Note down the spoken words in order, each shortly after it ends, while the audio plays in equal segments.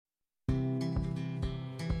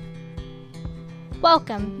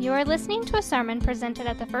Welcome. You are listening to a sermon presented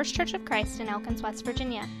at the First Church of Christ in Elkins, West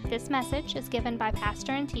Virginia. This message is given by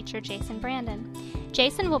pastor and teacher Jason Brandon.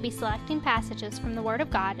 Jason will be selecting passages from the Word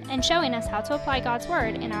of God and showing us how to apply God's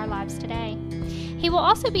Word in our lives today. He will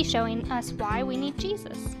also be showing us why we need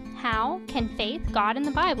Jesus. How can faith, God, and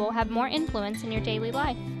the Bible have more influence in your daily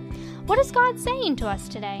life? What is God saying to us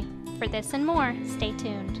today? For this and more, stay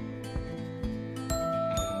tuned.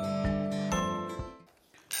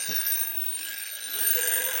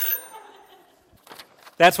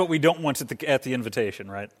 That's what we don't want at the invitation,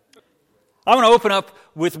 right? I'm going to open up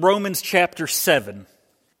with Romans chapter 7.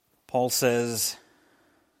 Paul says,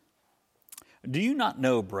 "Do you not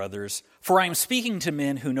know, brothers, for I am speaking to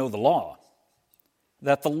men who know the law,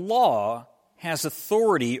 that the law has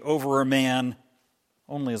authority over a man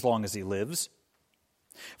only as long as he lives?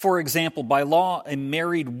 For example, by law, a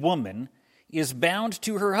married woman is bound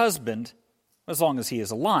to her husband as long as he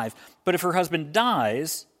is alive, but if her husband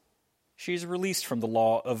dies, she is released from the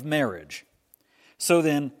law of marriage. So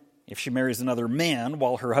then, if she marries another man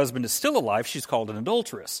while her husband is still alive, she's called an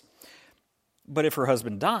adulteress. But if her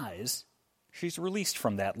husband dies, she's released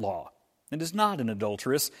from that law and is not an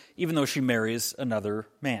adulteress, even though she marries another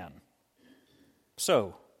man.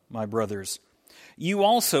 So, my brothers, you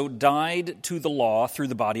also died to the law through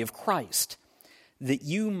the body of Christ, that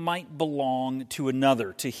you might belong to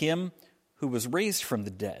another, to him who was raised from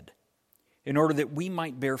the dead, in order that we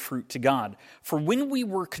might bear fruit to God. For when we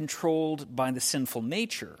were controlled by the sinful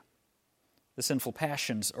nature, the sinful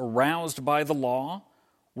passions aroused by the law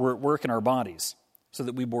were at work in our bodies, so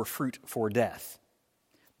that we bore fruit for death.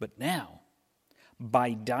 But now,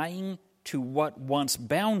 by dying to what once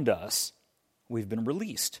bound us, we've been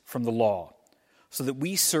released from the law, so that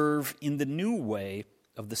we serve in the new way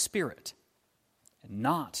of the Spirit, and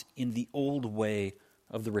not in the old way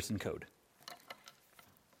of the written code."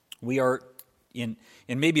 We are, in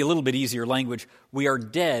maybe a little bit easier language, we are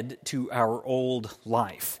dead to our old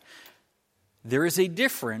life. There is a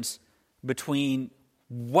difference between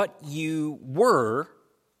what you were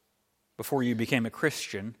before you became a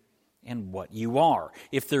Christian and what you are.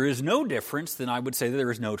 If there is no difference, then I would say that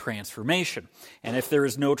there is no transformation. And if there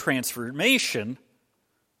is no transformation,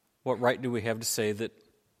 what right do we have to say that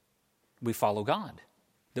we follow God,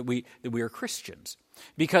 that we are Christians?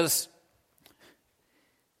 Because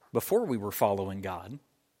before we were following God,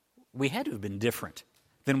 we had to have been different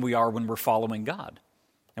than we are when we're following God.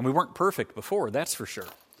 And we weren't perfect before, that's for sure.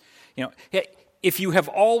 You know, if you have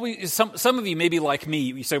always, some of you may be like me,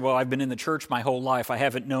 you say, well, I've been in the church my whole life, I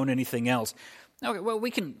haven't known anything else. Okay, well,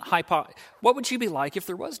 we can what would you be like if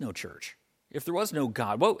there was no church? If there was no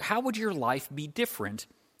God? Well, how would your life be different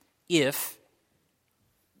if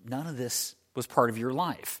none of this was part of your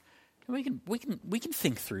life? We can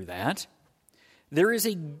think through that. There is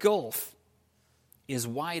a gulf as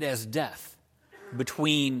wide as death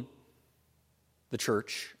between the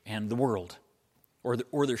church and the world, or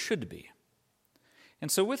there should be.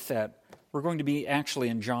 And so with that, we're going to be actually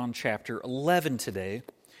in John chapter 11 today,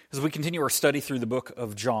 as we continue our study through the book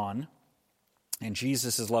of John and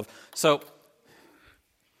Jesus' love. So,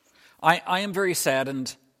 I am very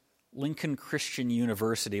saddened. Lincoln Christian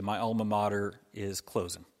University, my alma mater, is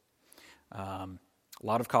closing. A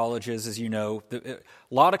lot of colleges, as you know, a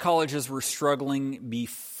lot of colleges were struggling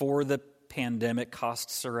before the pandemic.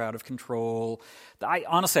 Costs are out of control.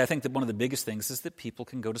 Honestly, I think that one of the biggest things is that people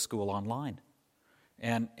can go to school online.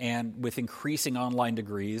 And with increasing online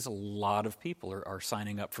degrees, a lot of people are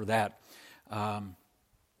signing up for that.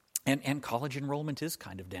 And college enrollment is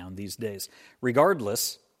kind of down these days.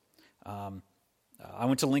 Regardless, I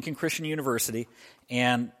went to Lincoln Christian University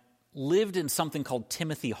and lived in something called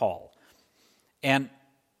Timothy Hall. And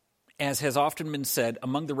as has often been said,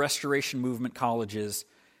 among the Restoration Movement colleges,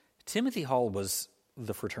 Timothy Hall was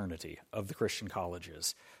the fraternity of the Christian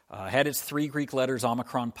colleges. Had its 3 Greek letters,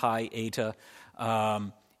 Omicron, Pi, Eta.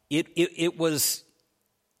 It was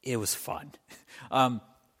fun, and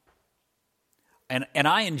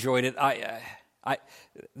I enjoyed it.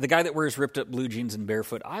 The guy that wears ripped up blue jeans and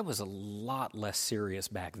barefoot, I was a lot less serious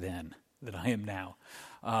back then than I am now.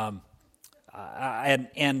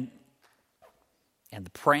 And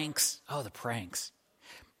the pranks, the pranks.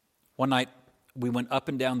 One night, we went up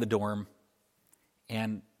and down the dorm,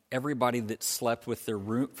 and everybody that slept with their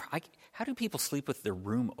room, how do people sleep with their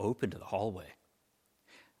room open to the hallway?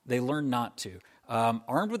 They learned not to.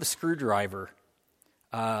 Armed with a screwdriver,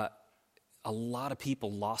 a lot of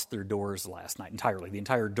people lost their doors last night entirely, the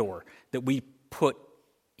entire door that we put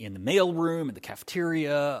in the mail room, in the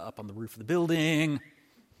cafeteria, up on the roof of the building.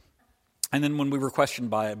 And then when we were questioned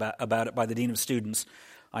about it by the dean of students,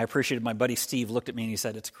 I appreciated my buddy Steve looked at me and he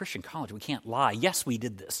said, "It's a Christian college. We can't lie." Yes, we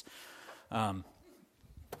did this. We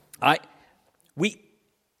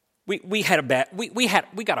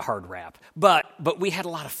got a hard rap, but we had a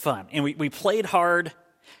lot of fun and we played hard.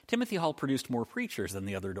 Timothy Hall produced more preachers than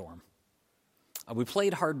the other dorm. We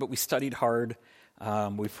played hard, but we studied hard.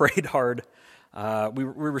 We prayed hard. We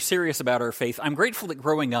were serious about our faith. I'm grateful that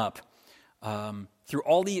growing up, through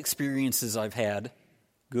all the experiences I've had,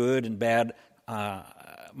 good and bad,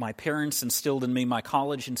 my parents instilled in me, my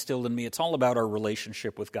college instilled in me, it's all about our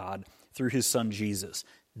relationship with God through His Son Jesus.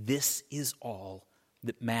 This is all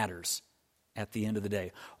that matters at the end of the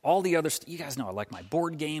day. All the other you guys know I like my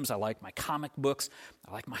board games, I like my comic books,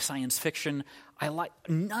 I like my science fiction.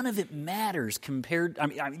 None of it matters compared,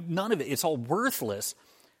 none of it, it's all worthless.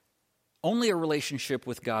 Only a relationship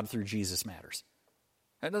with God through Jesus matters.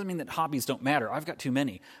 That doesn't mean that hobbies don't matter. I've got too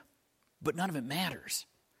many. But none of it matters.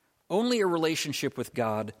 Only a relationship with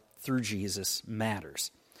God through Jesus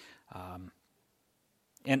matters.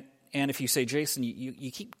 And if you say, Jason,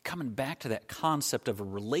 you keep coming back to that concept of a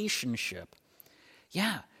relationship,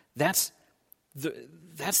 yeah, that's the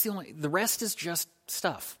only, the rest is just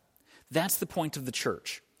stuff. That's the point of the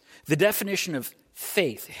church. The definition of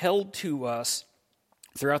faith held to us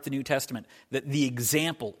throughout the New Testament, that the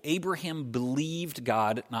example, Abraham believed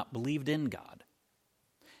God, not believed in God.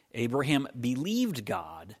 Abraham believed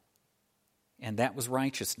God, and that was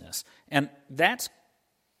righteousness. And that's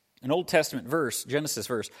an Old Testament verse, Genesis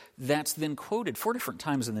verse, that's then quoted 4 different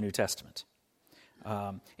times in the New Testament.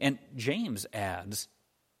 And James adds,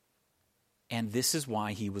 and this is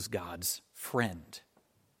why he was God's friend.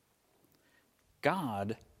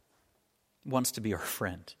 God wants to be our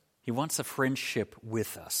friend. He wants a friendship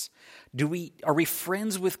with us. Are we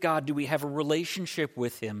friends with God? Do we have a relationship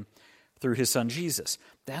with Him through His Son Jesus?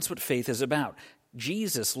 That's what faith is about.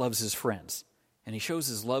 Jesus loves His friends, and He shows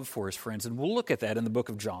His love for His friends, and we'll look at that in the book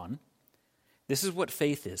of John. This is what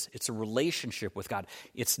faith is. It's a relationship with God.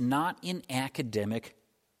 It's not in academic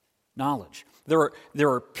knowledge. There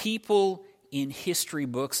are people in history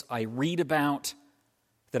books I read about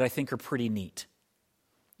that I think are pretty neat.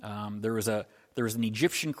 There was an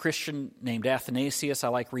Egyptian Christian named Athanasius. I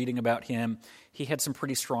like reading about him. He had some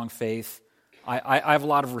pretty strong faith. I have a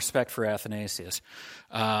lot of respect for Athanasius.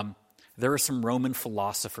 There are some Roman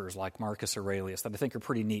philosophers like Marcus Aurelius that I think are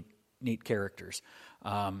pretty neat characters.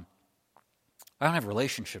 I don't have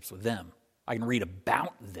relationships with them. I can read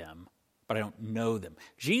about them, but I don't know them.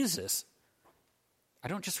 Jesus, I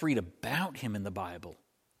don't just read about Him in the Bible.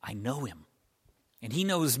 I know Him, and He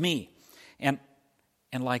knows me. And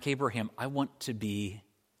like Abraham, I want to be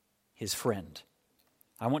His friend.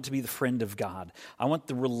 I want to be the friend of God. I want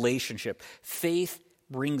the relationship. Faith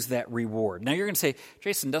brings that reward. Now you're going to say,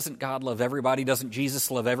 Jason, doesn't God love everybody? Doesn't Jesus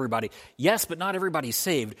love everybody? Yes, but not everybody's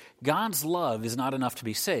saved. God's love is not enough to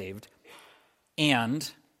be saved. And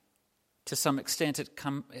to some extent,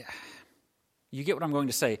 you get what I'm going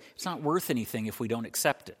to say. It's not worth anything if we don't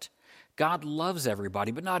accept it. God loves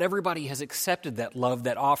everybody, but not everybody has accepted that love,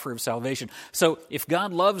 that offer of salvation. So if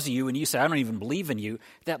God loves you and you say, I don't even believe in you,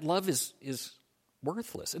 that love is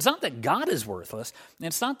worthless. It's not that God is worthless, and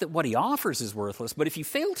it's not that what He offers is worthless, but if you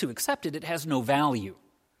fail to accept it, it has no value.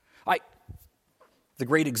 The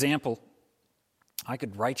great example, I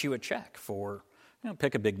could write you a check for,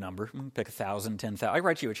 pick a big number, pick 1,000, 10,000. I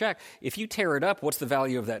write you a check. If you tear it up, what's the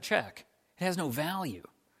value of that check? It has no value.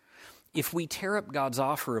 If we tear up God's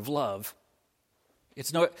offer of love,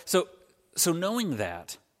 it's no. So knowing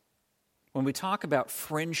that, when we talk about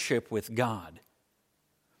friendship with God,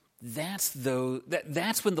 that's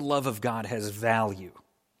when the love of God has value.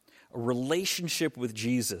 A relationship with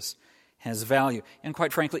Jesus has value. And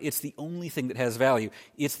quite frankly, it's the only thing that has value.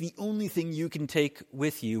 It's the only thing you can take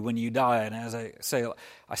with you when you die. And as I say,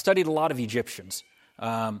 I studied a lot of Egyptians.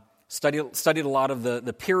 Studied a lot of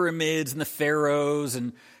the pyramids and the pharaohs.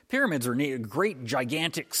 And pyramids are great,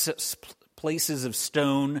 gigantic places of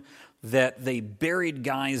stone that they buried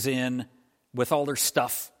guys in with all their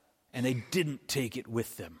stuff, and they didn't take it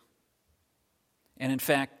with them. And in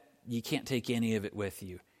fact, you can't take any of it with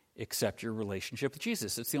you except your relationship with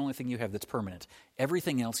Jesus. It's the only thing you have that's permanent.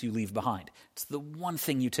 Everything else you leave behind. It's the one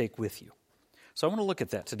thing you take with you. So I want to look at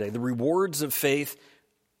that today. The rewards of faith,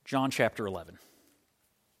 John chapter 11.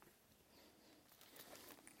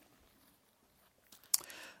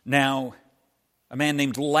 Now, a man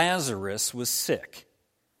named Lazarus was sick.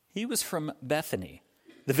 He was from Bethany,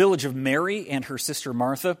 the village of Mary and her sister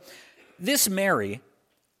Martha. This Mary,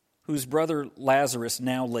 whose brother Lazarus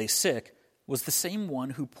now lay sick, was the same one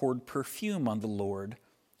who poured perfume on the Lord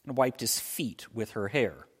and wiped His feet with her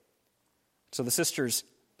hair. So the sisters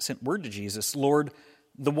sent word to Jesus, Lord,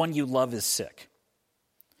 the one you love is sick."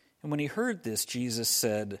 And when he heard this, Jesus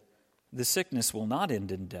said, "The sickness will not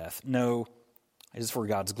end in death. No, it is for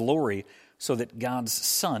God's glory, so that God's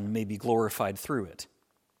Son may be glorified through it."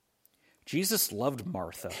 Jesus loved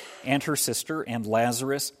Martha and her sister and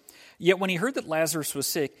Lazarus. Yet when he heard that Lazarus was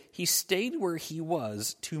sick, he stayed where he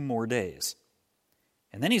was 2 more days.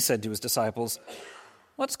 And then he said to his disciples,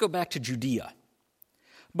 "Let's go back to Judea."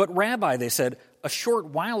 "But Rabbi," they said, "a short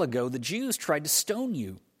while ago the Jews tried to stone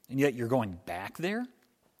you, and yet you're going back there?"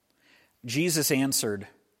 Jesus answered,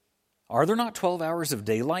 "Are there not 12 hours of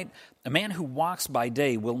daylight? A man who walks by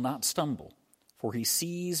day will not stumble, for he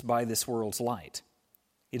sees by this world's light.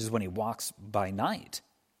 It is when he walks by night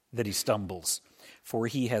that he stumbles, for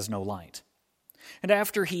he has no light." And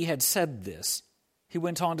after he had said this, he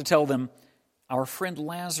went on to tell them, "Our friend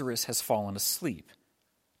Lazarus has fallen asleep,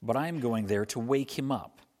 but I am going there to wake him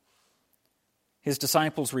up." His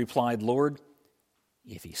disciples replied, "Lord,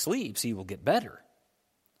 if he sleeps, he will get better."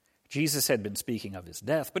 Jesus had been speaking of his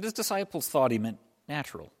death, but his disciples thought he meant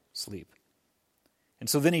natural sleep. And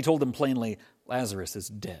so then he told them plainly, "Lazarus is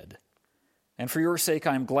dead. And for your sake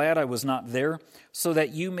I am glad I was not there, so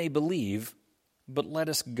that you may believe, but let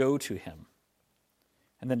us go to him."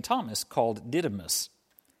 And then Thomas, called Didymus,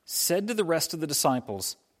 said to the rest of the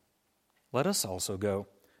disciples, "Let us also go,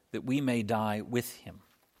 that we may die with him."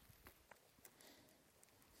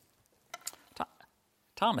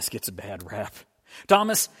 Thomas gets a bad rap.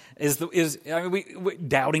 Thomas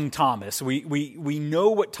doubting Thomas. We know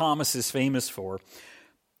what Thomas is famous for.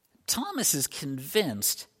 Thomas is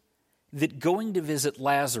convinced that going to visit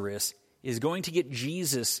Lazarus is going to get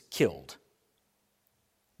Jesus killed.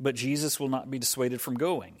 But Jesus will not be dissuaded from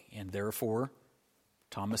going, and therefore,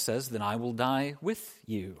 Thomas says, "Then I will die with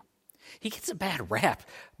you." He gets a bad rap,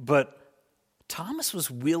 but Thomas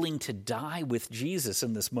was willing to die with Jesus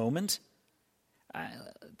in this moment.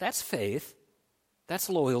 That's faith. That's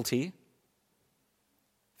loyalty.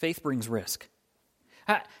 Faith brings risk.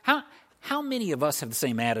 How many of us have the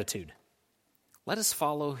same attitude? Let us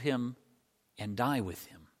follow him and die with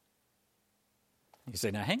him. You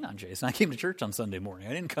say, "Now hang on, Jason. I came to church on Sunday morning.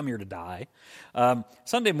 I didn't come here to die."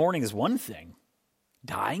 Sunday morning is one thing.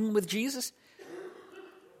 Dying with Jesus?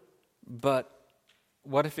 But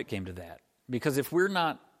what if it came to that? Because if we're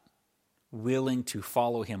not willing to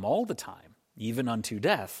follow him all the time, even unto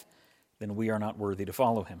death, then we are not worthy to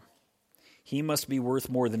follow him. He must be worth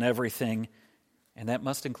more than everything, and that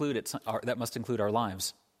must include our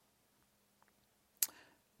lives.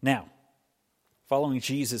 Now, following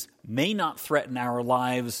Jesus may not threaten our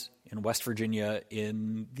lives in West Virginia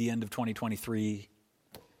in the end of 2023.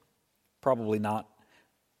 Probably not.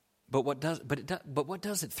 But what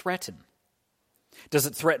does it threaten? Does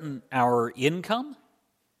it threaten our income?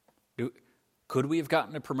 Could we have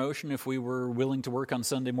gotten a promotion if we were willing to work on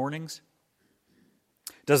Sunday mornings?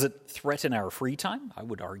 Does it threaten our free time? I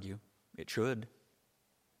would argue it should.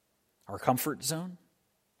 Our comfort zone?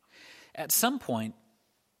 At some point,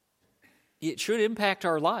 it should impact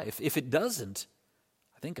our life. If it doesn't,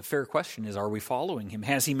 I think a fair question is, are we following him?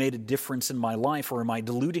 Has he made a difference in my life, or am I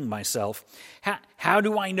deluding myself? How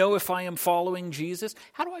do I know if I am following Jesus?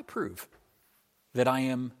 How do I prove that I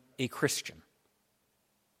am a Christian?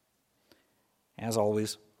 As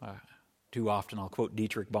always, too often I'll quote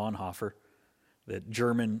Dietrich Bonhoeffer, the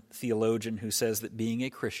German theologian who says that being a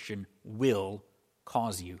Christian will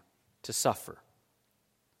cause you to suffer.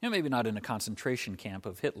 Maybe not in a concentration camp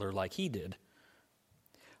of Hitler like he did,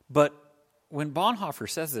 but when Bonhoeffer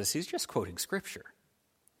says this, he's just quoting Scripture.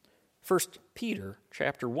 1 Peter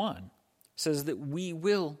chapter 1 says that we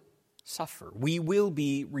will suffer. We will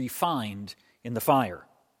be refined in the fire.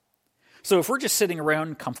 So if we're just sitting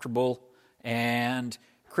around comfortable and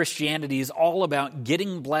Christianity is all about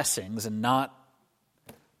getting blessings and not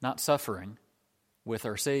suffering with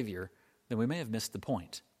our Savior, then we may have missed the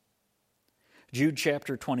point. Jude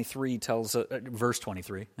chapter 23 tells us, verse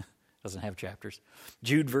 23, doesn't have chapters.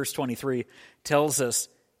 Jude verse 23 tells us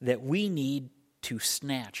that we need to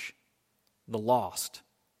snatch the lost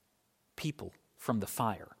people from the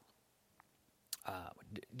fire.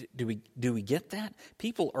 Do we get that?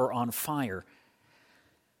 People are on fire.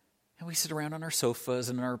 And we sit around on our sofas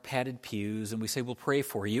and our padded pews and we say, we'll pray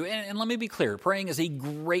for you. And let me be clear, praying is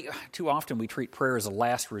too often we treat prayer as a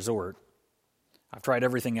last resort. I've tried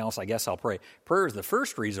everything else, I guess I'll pray. Prayer is the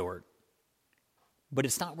first resort, but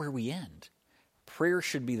it's not where we end. Prayer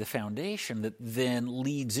should be the foundation that then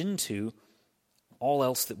leads into all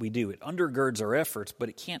else that we do. It undergirds our efforts, but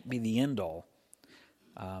it can't be the end all.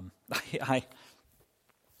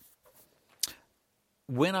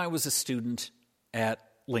 When I was a student at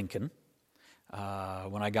Lincoln,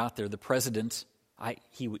 when I got there, the president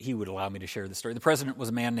he would allow me to share the story. The president was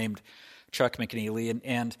a man named Chuck McNeely,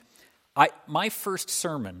 and my first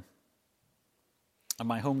sermon of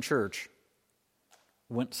my home church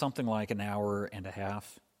went something like an hour and a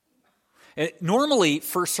half. Normally,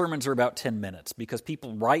 first sermons are about 10 minutes because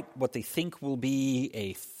people write what they think will be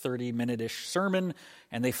a 30-minute-ish sermon,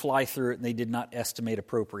 and they fly through it, and they did not estimate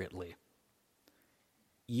appropriately.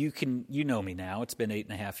 You know me now. It's been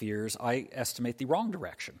 8.5 years. I estimate the wrong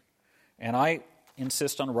direction, and I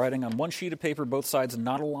insist on writing on one sheet of paper, both sides, and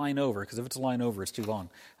not a line over, because if it's a line over, it's too long.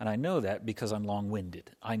 And I know that because I'm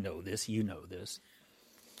long-winded. I know this. You know this.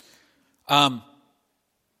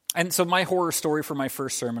 And so my horror story for my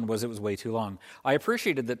first sermon was it was way too long. I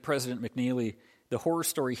appreciated that President McNeely, the horror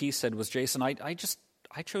story he said was, Jason, I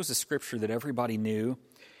chose a scripture that everybody knew,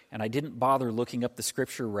 and I didn't bother looking up the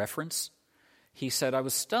scripture reference. He said, I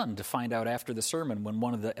was stunned to find out after the sermon when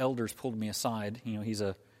one of the elders pulled me aside. He's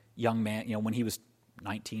a young man, when he was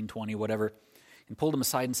 19, 20, whatever, and pulled him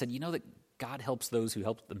aside and said, that God helps those who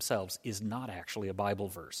help themselves is not actually a Bible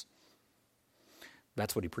verse.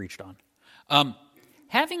 That's what he preached on.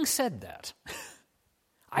 Having said that,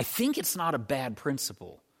 I think it's not a bad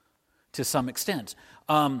principle to some extent.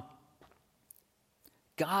 God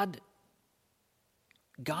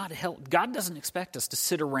doesn't expect us to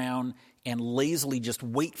sit around and lazily just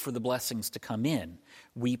wait for the blessings to come in.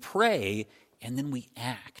 We pray and then we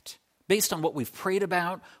act based on what we've prayed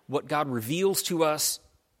about, what God reveals to us.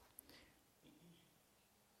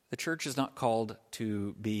 The church is not called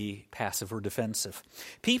to be passive or defensive.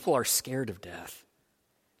 People are scared of death.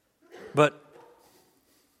 But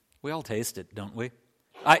we all taste it, don't we?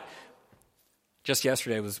 Just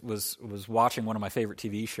yesterday was watching one of my favorite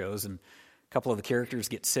TV shows, and a couple of the characters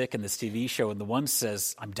get sick in this TV show, and the one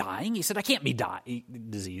says, I'm dying? He said, I can't be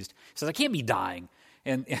diseased. He says, I can't be dying.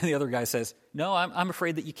 And the other guy says, no, I'm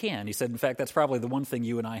afraid that you can. He said, in fact, that's probably the one thing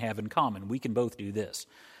you and I have in common. We can both do this.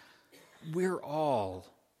 We're all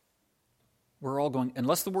going,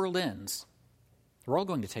 unless the world ends, we're all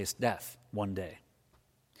going to taste death one day.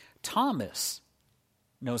 Thomas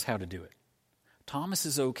knows how to do it. Thomas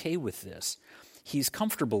is okay with this. He's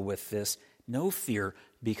comfortable with this. No fear,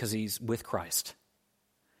 because he's with Christ.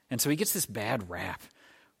 And so he gets this bad rap.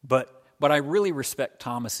 But I really respect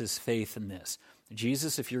Thomas's faith in this.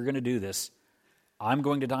 Jesus, if you're going to do this, I'm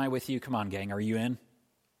going to die with you. Come on, gang, are you in?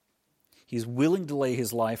 He's willing to lay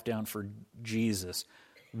his life down for Jesus.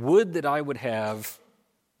 Would that I would have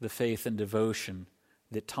the faith and devotion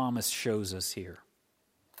that Thomas shows us here.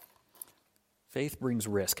 Faith brings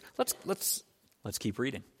risk. Let's keep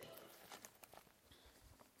reading.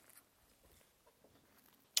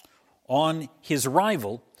 On his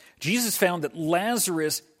arrival, Jesus found that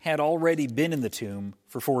Lazarus had already been in the tomb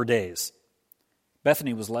for 4 days.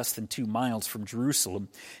 Bethany was less than 2 miles from Jerusalem,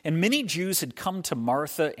 and many Jews had come to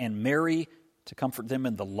Martha and Mary to comfort them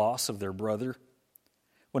in the loss of their brother.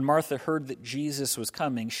 When Martha heard that Jesus was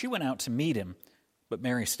coming, she went out to meet him, but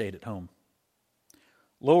Mary stayed at home.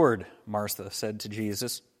 Lord, Martha said to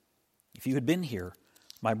Jesus, if you had been here,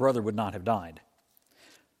 my brother would not have died.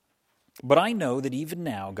 But I know that even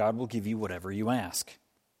now God will give you whatever you ask.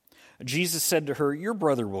 Jesus said to her, your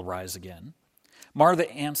brother will rise again. Martha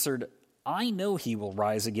answered, I know he will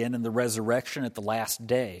rise again in the resurrection at the last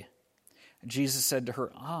day. Jesus said to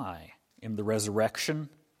her, I am the resurrection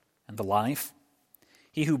and the life.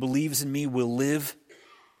 He who believes in me will live,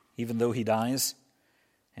 even though he dies.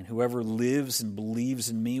 And whoever lives and believes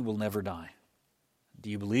in me will never die. Do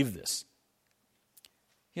you believe this?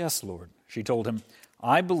 Yes, Lord, she told him.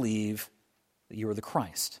 I believe that you are the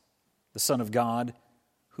Christ, the Son of God,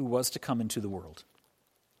 who was to come into the world.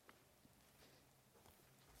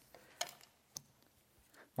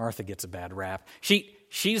 Martha gets a bad rap.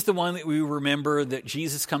 She's the one that we remember that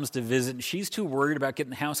Jesus comes to visit, and she's too worried about getting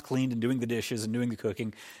the house cleaned and doing the dishes and doing the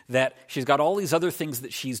cooking that she's got all these other things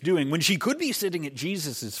that she's doing when she could be sitting at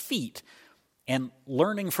Jesus' feet and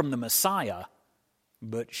learning from the Messiah,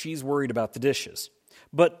 but she's worried about the dishes.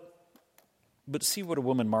 But see what a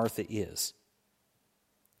woman Martha is.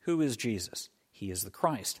 Who is Jesus? He is the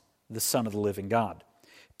Christ, the Son of the living God.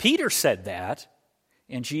 Peter said that,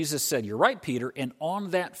 and Jesus said, you're right, Peter, and on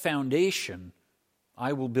that foundation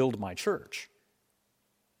I will build my church.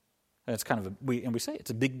 That's kind of we say it's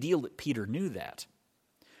a big deal that Peter knew that.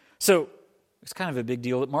 So it's kind of a big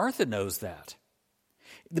deal that Martha knows that.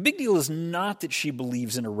 The big deal is not that she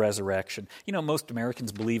believes in a resurrection. Most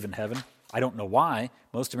Americans believe in heaven. I don't know why.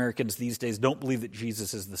 Most Americans these days don't believe that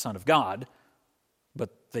Jesus is the Son of God, but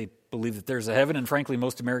they believe that there's a heaven, and frankly,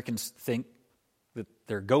 most Americans think that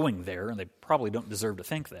they're going there, and they probably don't deserve to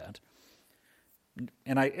think that.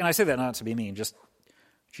 And I say that not to be mean, just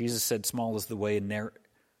Jesus said, small is the way,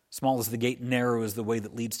 small is the gate, narrow is the way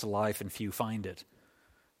that leads to life, and few find it.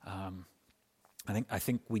 I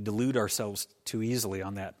think we delude ourselves too easily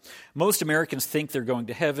on that. Most Americans think they're going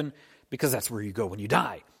to heaven because that's where you go when you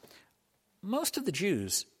die. Most of the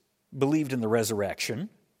Jews believed in the resurrection.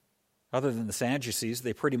 Other than the Sadducees,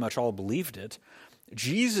 they pretty much all believed it.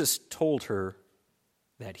 Jesus told her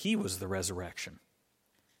that he was the resurrection.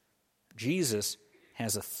 Jesus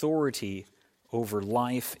has authority over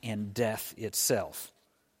life and death itself.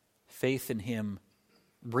 Faith in him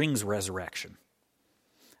brings resurrection.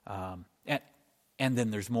 And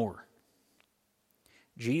then there's more.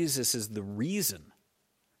 Jesus is the reason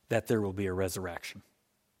that there will be a resurrection.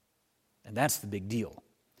 And that's the big deal.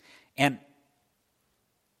 And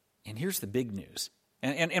here's the big news.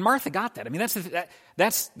 And Martha got that. I mean,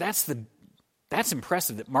 that's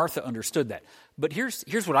impressive that Martha understood that. But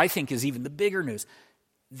here's what I think is even the bigger news.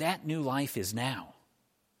 That new life is now.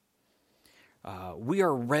 We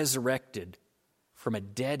are resurrected from a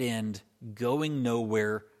dead end, going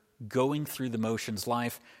nowhere, going through the motions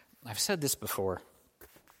life. I've said this before.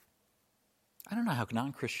 I don't know how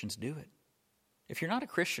non-Christians do it. If you're not a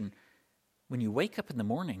Christian, when you wake up in the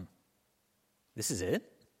morning, this is it?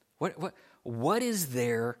 What is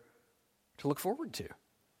there to look forward to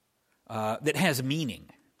that has meaning?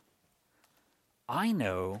 I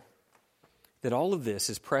know that all of this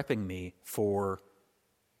is prepping me for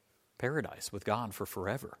paradise with God for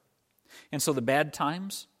forever. And so the bad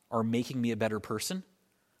times are making me a better person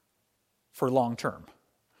for long term,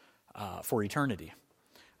 for eternity.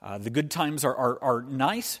 The good times are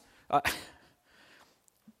nice.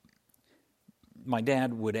 My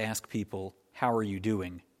dad would ask people, "How are you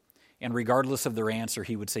doing?" And regardless of their answer,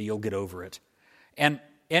 he would say, "You'll get over it." And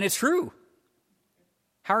it's true.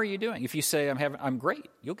 How are you doing? If you say, I'm great,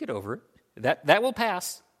 you'll get over it. That will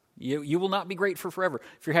pass. You will not be great for forever.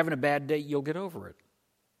 If you're having a bad day, you'll get over it.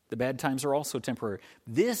 The bad times are also temporary.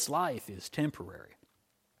 This life is temporary.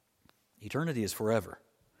 Eternity is forever.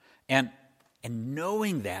 And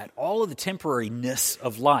knowing that, all of the temporariness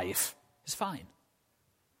of life is fine.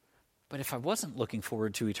 But if I wasn't looking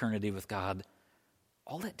forward to eternity with God,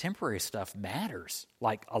 all that temporary stuff matters,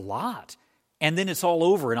 like a lot. And then it's all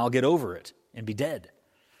over and I'll get over it and be dead.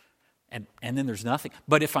 And then there's nothing.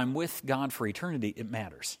 But if I'm with God for eternity, it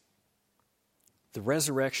matters. The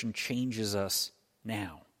resurrection changes us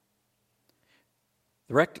now.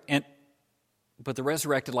 But the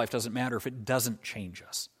resurrected life doesn't matter if it doesn't change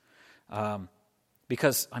us.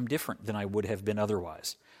 Because I'm different than I would have been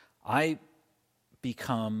otherwise. You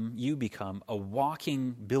become a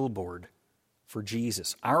walking billboard for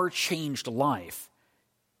Jesus. Our changed life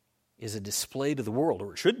is a display to the world,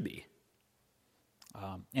 or it should be.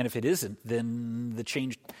 And if it isn't, then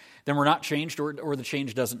we're not changed, or the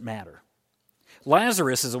change doesn't matter.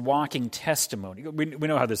 Lazarus is a walking testimony. We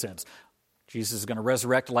know how this ends. Jesus is going to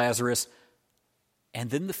resurrect Lazarus, and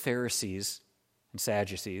then the Pharisees and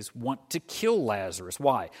Sadducees want to kill Lazarus.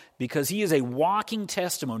 Why? Because he is a walking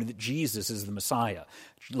testimony that Jesus is the Messiah.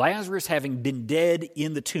 Lazarus, having been dead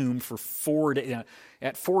in the tomb for 4 days,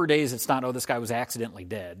 at 4 days, it's not, this guy was accidentally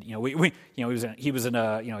dead.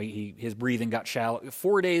 His breathing got shallow.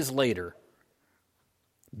 4 days later,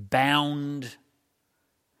 bound.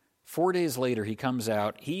 4 days later, he comes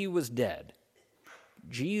out. He was dead.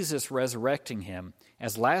 Jesus resurrecting him.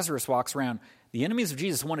 As Lazarus walks around, the enemies of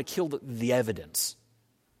Jesus want to kill the evidence,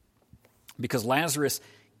 because Lazarus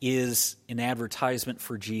is an advertisement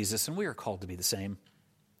for Jesus, and we are called to be the same.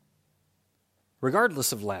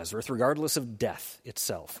 Regardless of Lazarus, regardless of death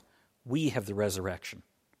itself, we have the resurrection.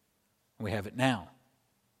 We have it now.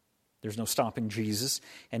 There's no stopping Jesus,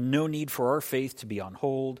 and no need for our faith to be on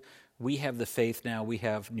hold. We have the faith now. We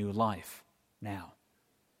have new life now.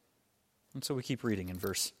 And so we keep reading in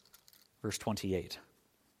verse 28.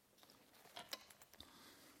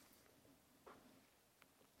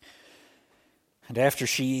 And after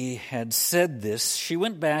she had said this, she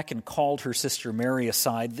went back and called her sister Mary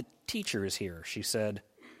aside. "The teacher is here," she said,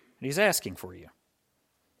 "and he's asking for you."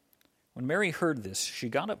 When Mary heard this, she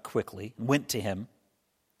got up quickly and went to him.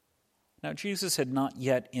 Now Jesus had not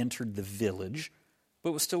yet entered the village,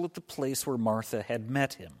 but was still at the place where Martha had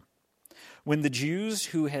met him. When the Jews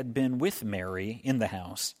who had been with Mary in the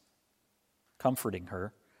house, comforting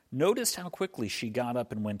her, noticed how quickly she got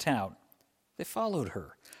up and went out, they followed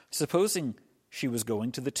her, supposing she was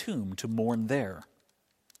going to the tomb to mourn there.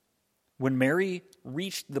 When Mary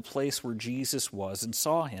reached the place where Jesus was and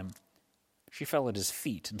saw him, she fell at his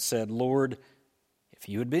feet and said, "Lord, if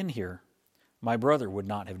you had been here, my brother would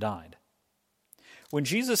not have died." When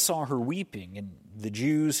Jesus saw her weeping, and the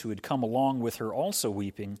Jews who had come along with her also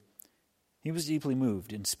weeping, He was deeply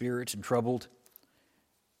moved in spirit and troubled.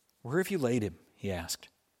 "Where have you laid him?" he asked.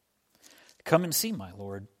 "Come and see, my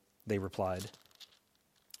Lord," they replied.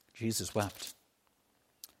 Jesus wept.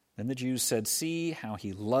 Then the Jews said, "See how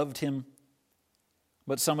he loved him."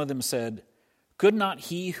 But some of them said, "Could not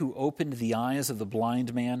he who opened the eyes of the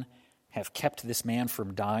blind man have kept this man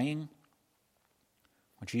from dying?"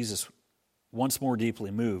 When Jesus, once more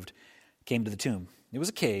deeply moved, came to the tomb, it was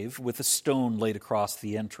a cave with a stone laid across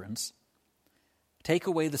the entrance. "Take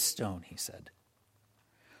away the stone," he said.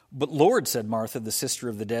 "But Lord," said Martha, the sister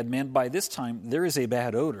of the dead man, "by this time there is a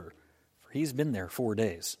bad odor, for he's been there 4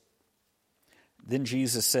 days." Then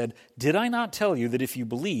Jesus said, "Did I not tell you that if you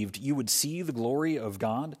believed, you would see the glory of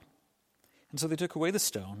God?" And so they took away the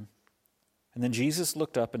stone. And then Jesus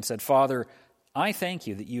looked up and said, "Father, I thank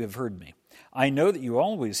you that you have heard me. I know that you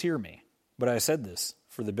always hear me, but I said this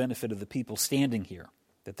for the benefit of the people standing here,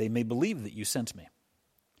 that they may believe that you sent me."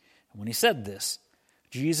 And when he said this,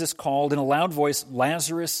 Jesus called in a loud voice,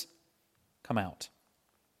 "Lazarus, come out."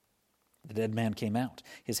 The dead man came out,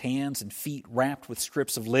 his hands and feet wrapped with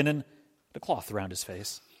strips of linen and a cloth around his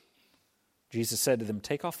face. Jesus said to them,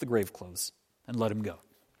 "Take off the grave clothes and let him go."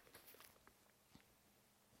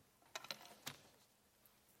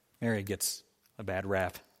 Mary gets a bad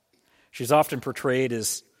rap. She's often portrayed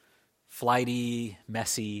as flighty,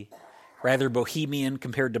 messy, rather bohemian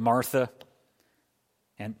compared to Martha.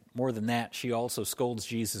 And more than that, she also scolds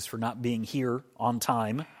Jesus for not being here on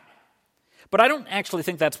time. But I don't actually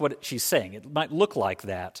think that's what she's saying. It might look like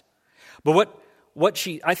that. But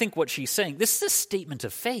I think what she's saying, this is a statement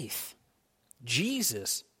of faith.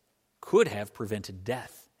 Jesus could have prevented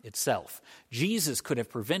death itself. Jesus could have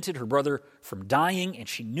prevented her brother from dying, and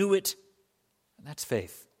she knew it. And that's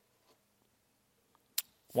faith.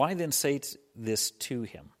 Why then say this to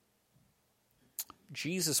him?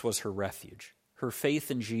 Jesus was her refuge. Her faith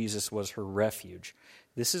in Jesus was her refuge.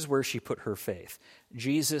 This is where she put her faith.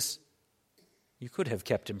 Jesus, you could have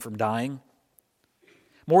kept him from dying.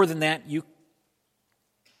 More than that, he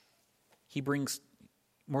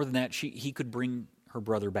could bring her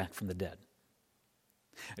brother back from the dead.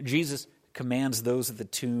 Jesus commands those at the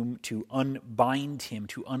tomb to unbind him,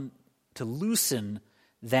 to loosen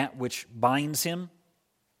that which binds him.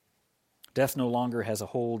 Death no longer has a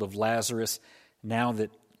hold of Lazarus now that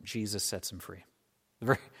Jesus sets him free.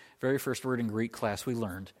 The very first word in Greek class we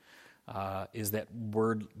learned is that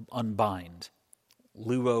word unbind.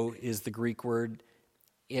 Luo is the Greek word.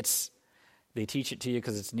 They teach it to you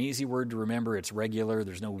because it's an easy word to remember. It's regular.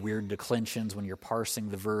 There's no weird declensions when you're parsing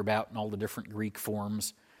the verb out in all the different Greek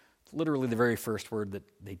forms. It's literally the very first word that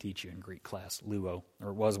they teach you in Greek class, luo, or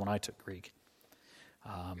it was when I took Greek.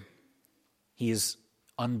 He is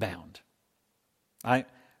unbound. I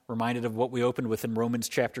reminded of what we opened with in Romans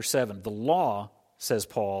chapter 7. The law, says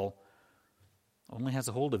Paul, only has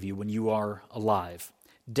a hold of you when you are alive.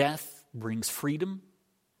 Death brings freedom,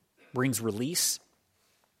 brings release.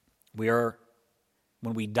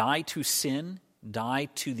 When we die to sin, die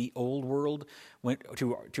to the old world,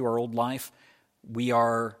 to our old life, we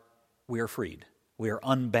are freed. We are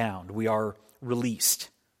unbound. We are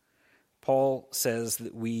released. Paul says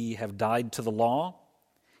that we have died to the law,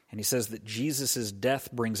 and he says that Jesus'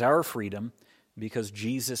 death brings our freedom because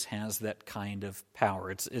Jesus has that kind of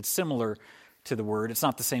power. It's similar to the word. It's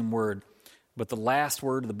not the same word, but the last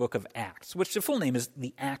word of the book of Acts, which the full name is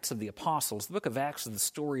the Acts of the Apostles. The book of Acts is the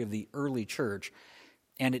story of the early church,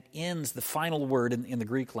 and it ends, the final word in the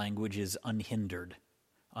Greek language is unhindered,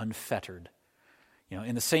 unfettered.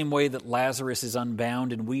 In the same way that Lazarus is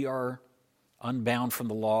unbound and we are unbound from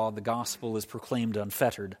the law, the gospel is proclaimed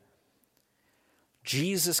unfettered.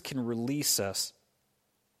 Jesus can release us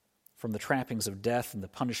from the trappings of death and the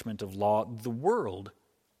punishment of law. The world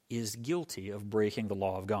is guilty of breaking the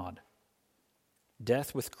law of God.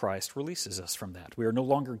 Death with Christ releases us from that. We are no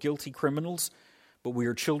longer guilty criminals, but we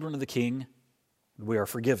are children of the King, and we are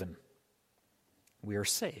forgiven. We are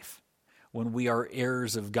safe. When we are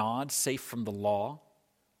heirs of God, safe from the law,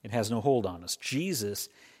 it has no hold on us. Jesus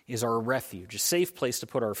is our refuge, a safe place to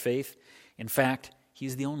put our faith. In fact,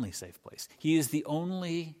 He's the only safe place. He is the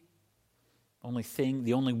only thing,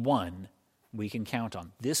 the only one we can count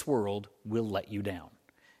on. This world will let you down.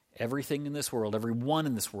 Everything in this world, everyone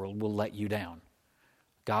in this world will let you down.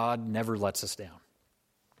 God never lets us down.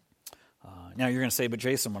 Now you're going to say, but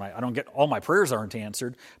Jason, when I don't get, all my prayers aren't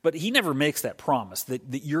answered, but He never makes that promise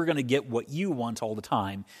that you're going to get what you want all the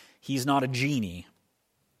time. He's not a genie.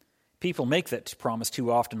 People make that promise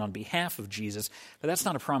too often on behalf of Jesus, but that's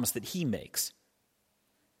not a promise that He makes.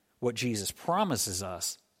 What Jesus promises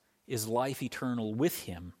us is life eternal with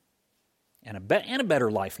Him and a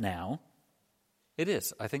better life now. It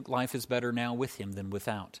is. I think life is better now with him than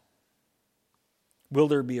without. Will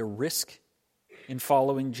there be a risk in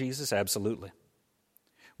following Jesus? Absolutely.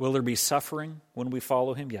 Will there be suffering when we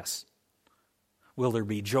follow him? Yes. Will there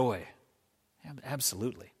be joy?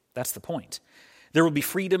 Absolutely. That's the point. There will be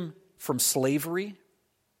freedom from slavery.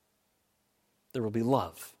 There will be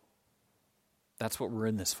love. That's what we're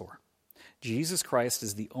in this for. Jesus Christ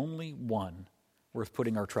is the only one worth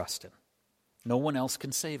putting our trust in. No one else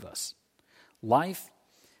can save us. Life,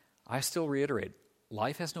 I still reiterate,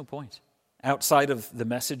 life has no point. Outside of the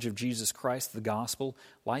message of Jesus Christ, the gospel,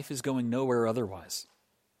 life is going nowhere otherwise.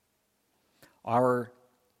 Our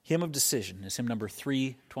hymn of decision is hymn number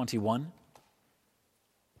 321.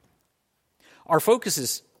 Our focus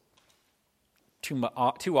is too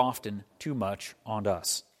often too much on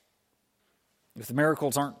us. If the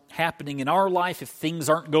miracles aren't happening in our life, if things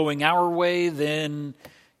aren't going our way, then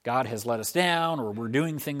God has let us down, or we're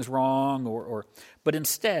doing things wrong, but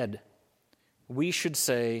instead, we should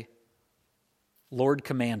say, Lord,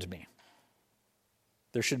 command me.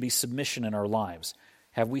 There should be submission in our lives.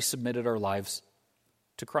 Have we submitted our lives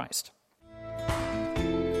to Christ?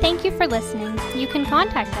 Thank you for listening. You can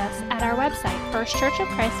contact us at our website,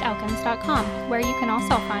 firstchurchofchristelkins.com, where you can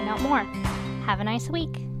also find out more. Have a nice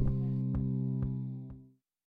week.